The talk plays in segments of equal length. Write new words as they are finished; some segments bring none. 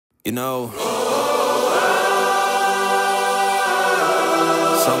You know,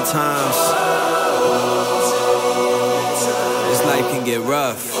 sometimes this life can get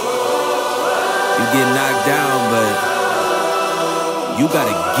rough. You get knocked down, but you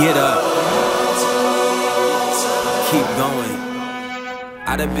gotta get up. Keep going.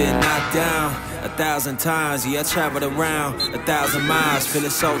 I done been knocked down 1,000 times, yeah, I traveled around 1,000 miles,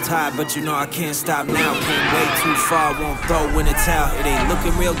 feeling so tired, but you know I can't stop now. Came way too far, won't throw in the towel. It ain't looking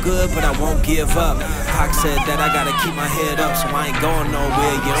real good, but I won't give up. Pac said that I gotta keep my head up, so I ain't going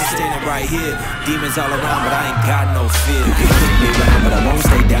nowhere. Yeah, I'm standing right here, demons all around, but I ain't got no fear. You can kick me around, but I won't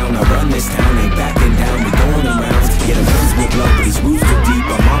stay down. I run this town, ain't backing down. We going around, yeah, the winds will blow, but these roots too deep.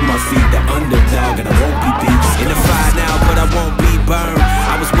 I'm on my feet, the underdog, and I won't be beat. In the fire now, but I won't be burned.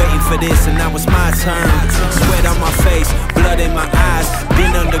 I was waiting for this, and now it's my turn. Sweat on my face, blood in my eyes.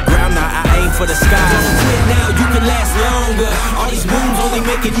 Been underground, now I aim for the sky. Don't quit now, you can last longer. All these wounds only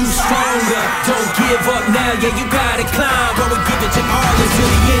making you stronger. Don't give up now, yeah, you gotta climb. But we'll give it your all until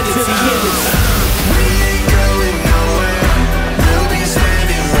the end of time. We ain't going nowhere. We'll be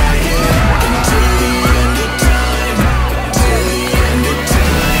standing right here until the end of time. Till the end of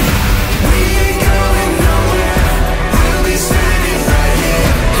time. We ain't going nowhere. We'll be standing right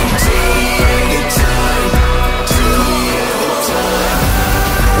here until the end of time. Till the end of time.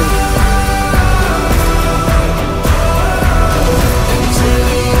 Until the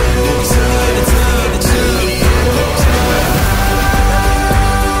end of time. Until the end of time.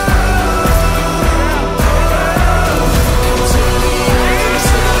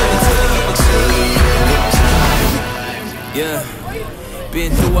 Yeah,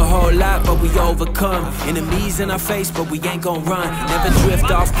 been through a whole lot, but we overcome. Enemies in our face, but we ain't gon' run. Never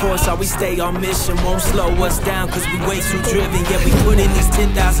drift off course, always stay on mission. Won't slow us down, cause we way too driven. Yeah, we put in these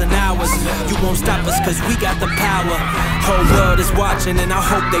 10,000 hours. You won't stop us, cause we got the power. Whole world is watching, and I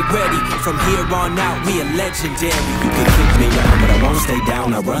hope they ready. From here on out, we are legendary. You can kick me around, but I won't stay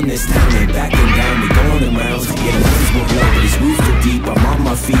down. I run this town, ain't backing down. We going around, yeah, the winds will blow, but these roots too deep. I'm on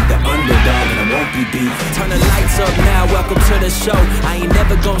my feet, the underdog, and I won't be beat. Turn the lights up now, welcome to the show. I ain't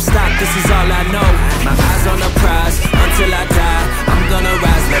never gon' stop, this is all I know. My eyes on the prize, until I die. I'm gonna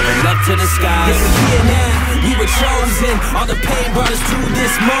rise, level up to the sky. Yeah, we're here now, we were chosen. All the pain brought us through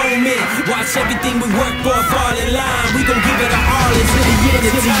this moment. Watch everything we work for fall in line. We gon' give it our all until the end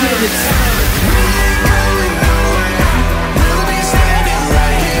of time.